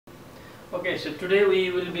Okay, so today we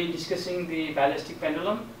will be discussing the ballistic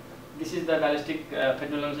pendulum. This is the ballistic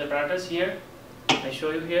pendulum apparatus here. I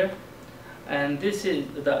show you here, and this is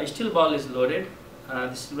the steel ball is loaded.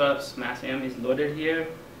 This steel ball of mass m is loaded here,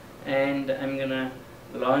 and I'm gonna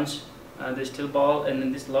launch the steel ball, and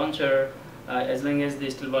then this launcher, as long as the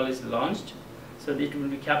steel ball is launched, so it will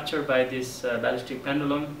be captured by this ballistic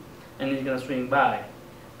pendulum, and it's gonna swing by,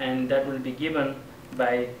 and that will be given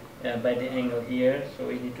by the angle here. So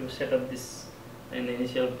we need to set up this, and the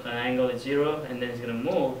initial angle is 0, and then it's going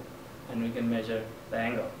to move, and we can measure the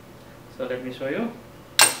angle. So let me show you.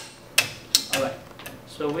 Alright,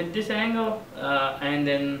 so with this angle, and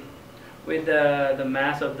then with the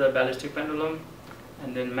mass of the ballistic pendulum,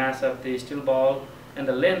 and then mass of the steel ball, and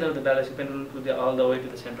the length of the ballistic pendulum to the all the way to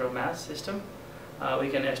the center of mass system, we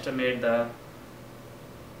can estimate the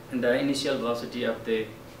initial velocity of the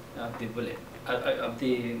bullet, of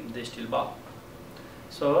the steel ball.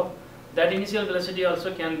 So that initial velocity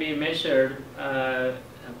also can be measured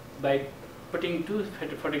by putting two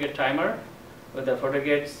photogate timer with the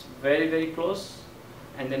photogates very close,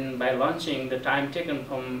 and then by launching, the time taken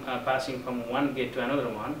from passing from one gate to another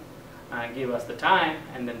one give us the time,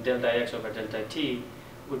 and then delta x over delta t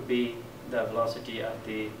would be the velocity of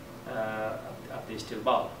the steel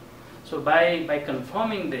ball. So by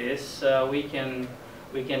confirming this, we can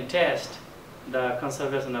test the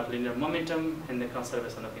conservation of linear momentum and the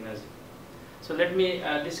conservation of energy. So let me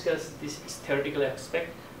discuss this theoretical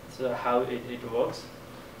aspect, so how it works.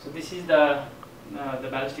 So this is the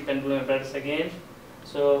ballistic pendulum apparatus again.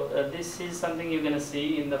 So this is something you're going to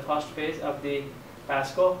see in the first phase of the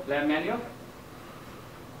PASCO lab manual.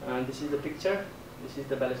 This is the picture. This is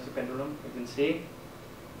the ballistic pendulum, you can see.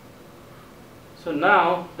 So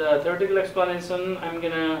now the theoretical explanation I'm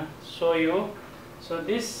going to show you. So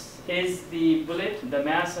this is the bullet, the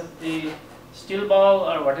mass of the steel ball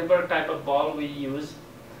or whatever type of ball we use,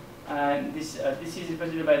 and this is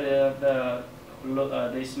represented by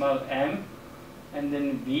the small m, and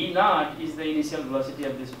then v naught is the initial velocity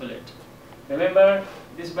of this bullet. Remember,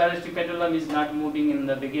 this ballistic pendulum is not moving in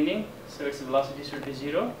the beginning, so its velocity should be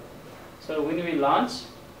 0. So when we launch,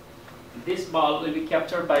 this ball will be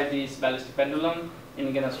captured by this ballistic pendulum and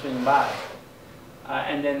it's going to swing by,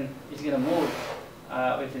 and then it's going to move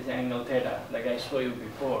with this angle theta, like I showed you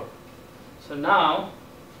before. So now,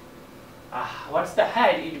 what's the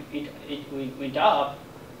height it went up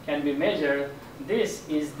can be measured. This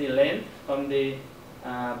is the length from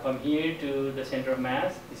here to the center of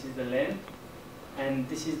mass. This is the length, and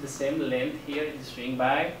this is the same length here. It is swing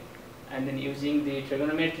by, and then using the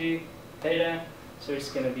trigonometry theta, so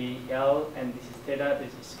it's going to be L, and this is theta.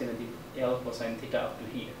 This is going to be L cosine theta up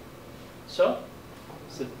to here. So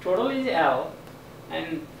total is L,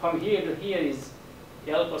 and from here to here is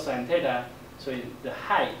L cosine theta. So the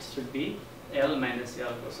height should be L minus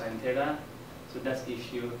L cosine theta. So that's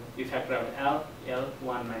if you factor out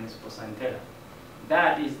L1 minus cosine theta.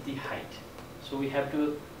 That is the height. So we have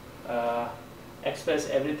to express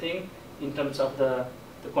everything in terms of the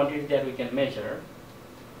quantity that we can measure.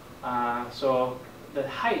 So the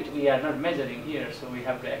height we are not measuring here, so we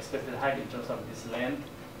have to express the height in terms of this length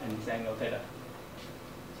and this angle theta.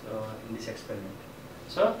 So in this experiment.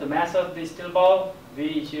 So the mass of the steel ball,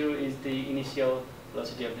 V0, is the initial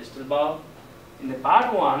velocity of the steel ball. In the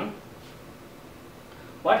part 1,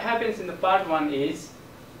 what happens in the part 1 is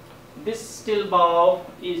this steel ball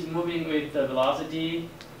is moving with the velocity,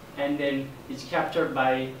 and then it's captured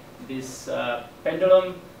by this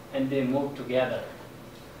pendulum, and they move together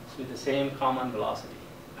with the same common velocity,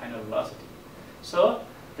 final velocity. So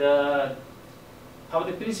how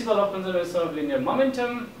the principle of conservation of linear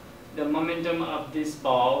momentum, the momentum of this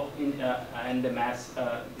ball and the mass,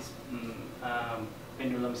 this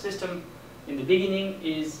pendulum system in the beginning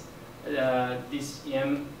is this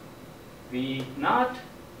mv naught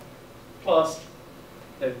plus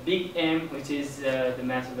the big M, which is the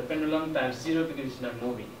mass of the pendulum, times 0 because it's not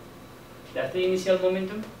moving. That's the initial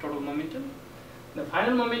momentum, total momentum. The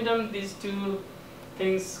final momentum, these two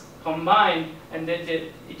things combine, and then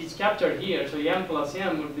it is captured here. So m plus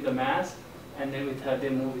m would be the mass, and then they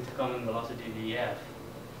move with common velocity df.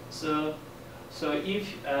 So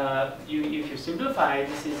if you simplify,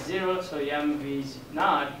 this is 0. So mv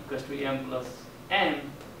naught equals to m plus m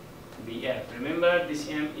vf. Remember, this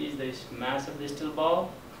m is the mass of the steel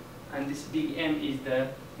ball, and this big M is the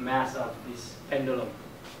mass of this pendulum.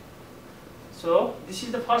 So this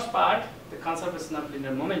is the first part, the conservation of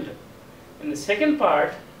linear momentum. In the second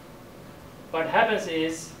part, what happens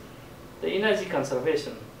is the energy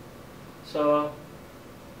conservation. So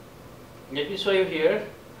let me show you here.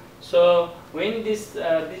 So when this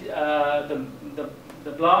the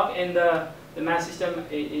the block and the mass system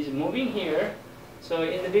is moving here. So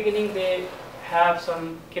in the beginning they have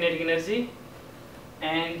some kinetic energy,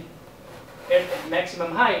 and at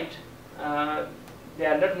maximum height they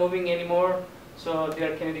are not moving anymore, so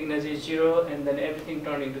their kinetic energy is 0, and then everything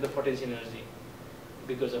turned into the potential energy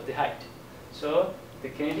because of the height. So the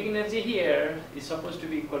kinetic energy here is supposed to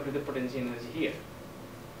be equal to the potential energy here.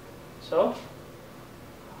 So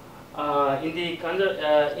in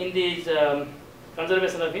this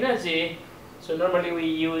conservation of energy, so normally we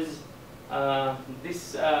use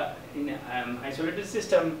this in isolated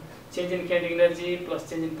system, change in kinetic energy plus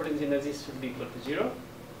change in potential energy should be equal to 0.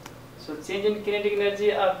 So change in kinetic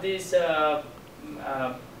energy of this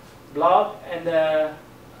block and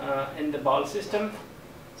the ball system.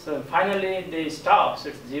 So finally they stop, so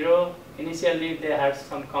it's 0. Initially they had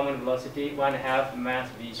some common velocity, 1/2 mass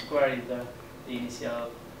v square is the initial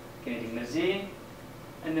kinetic energy,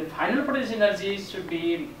 and the final potential energy should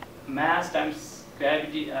be mass times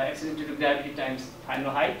gravity, acceleration due to gravity times final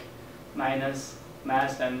height minus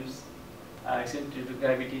mass times acceleration due to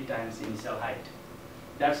gravity times initial height.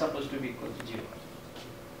 That's supposed to be equal to 0.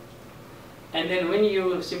 And then when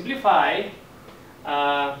you simplify,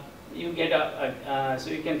 you get so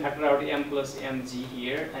you can factor out m plus mg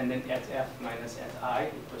here, and then hf minus hi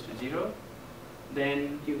equals to 0.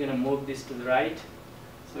 Then you're going to move this to the right.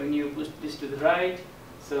 So when you push this to the right,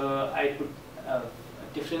 so I put a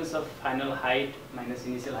difference of final height minus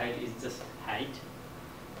initial height is just height,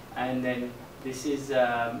 and then this is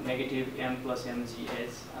negative m plus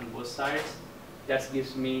mgh on both sides. That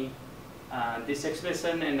gives me this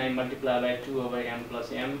expression, and I multiply by 2 over m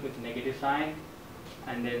plus m with negative sign,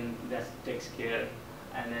 and then that takes care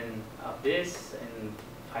and then of this, and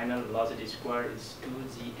final velocity square is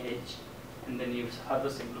 2gh, and then you further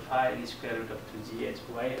simplify in the square root of 2gh.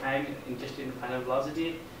 Why I'm interested in final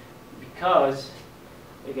velocity? Because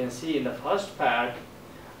you can see in the first part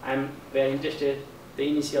I'm very interested the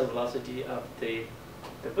initial velocity of the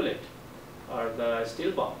bullet or the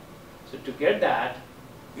steel ball. So to get that,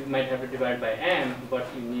 you might have to divide by m, but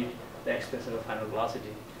you need the expression of final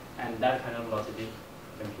velocity, and that final velocity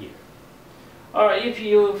from here. Or if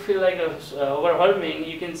you feel like overwhelming,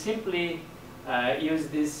 you can simply use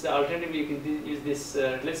this. Alternatively, you can use this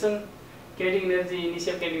relation. Kinetic energy,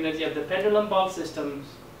 initial kinetic energy of the pendulum ball system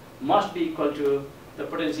must be equal to the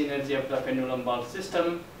potential energy of the pendulum ball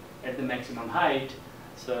system at the maximum height,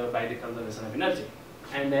 so by the conservation of energy.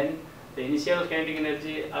 And then the initial kinetic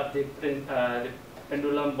energy of the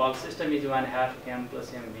pendulum ball system is 1/2 m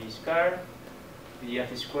plus m v square,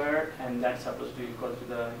 vf squared, and that's supposed to be equal to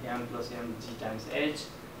the m plus m g times h.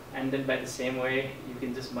 And then by the same way, you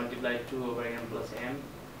can just multiply 2 over m plus m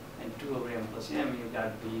and 2 over m plus m, you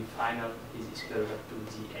got v final is square root of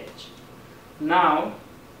 2gh. Now,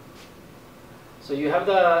 so you have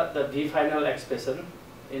the v final expression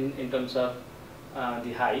in terms of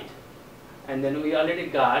the height, and then we already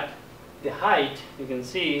got the height. You can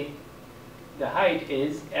see the height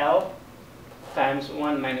is L times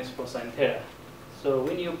 1 minus cosine theta. So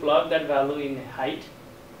when you plug that value in height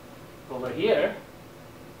over here,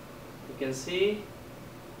 you can see,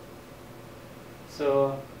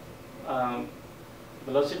 so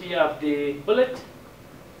velocity of the bullet,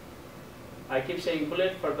 I keep saying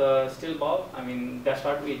bullet for the steel ball, I mean that's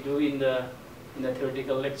what we do in the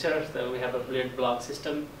theoretical lectures, that we have a bullet block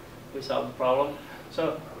system, we solve the problem.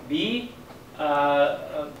 So B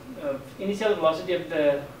initial velocity of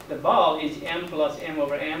the ball is m plus m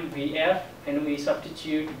over m vf, and we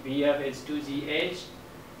substitute vf is 2gh,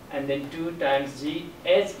 and then 2 times g,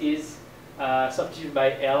 h is substituted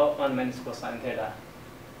by L 1 minus cosine theta.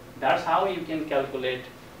 That's how you can calculate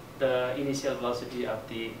the initial velocity of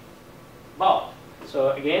the ball.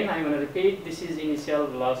 So again, I'm going to repeat, this is initial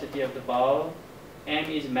velocity of the ball, m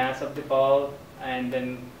is mass of the ball, and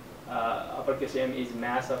then uppercase m is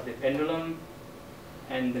mass of the pendulum,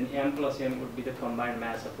 and then m plus m would be the combined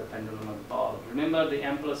mass of the pendulum of the ball. Remember, the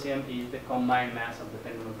m plus m is the combined mass of the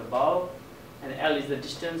pendulum of the ball, and L is the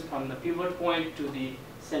distance from the pivot point to the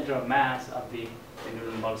center of mass of the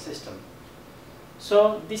pendulum ball system.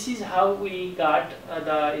 So this is how we got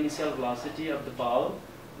the initial velocity of the ball.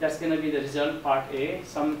 That's going to be the result, part A,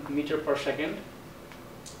 some meter per second.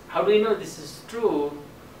 How do you know this is true?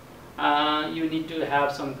 You need to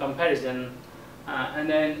have some comparison, and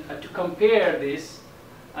then to compare this,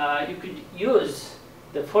 you could use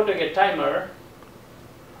the photogate timer,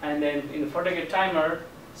 and then in the photogate timer,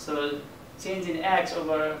 so change in x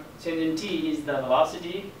over change in t is the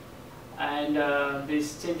velocity, and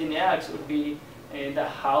this change in x would be the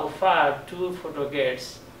how far 2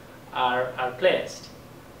 photogates are placed.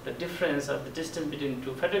 The difference of the distance between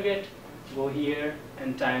 2 photogates go here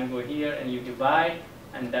and time go here, and you divide,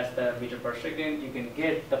 and that's the meter per second. You can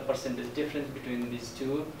get the percentage difference between these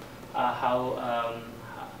two,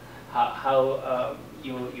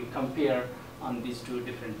 you compare on these two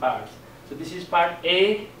different parts. So this is part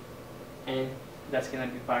A, and that's going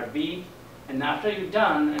to be part B. And after you're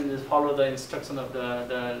done, and just follow the instruction of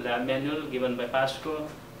the lab manual given by Pasco,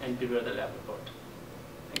 and prepare the lab report.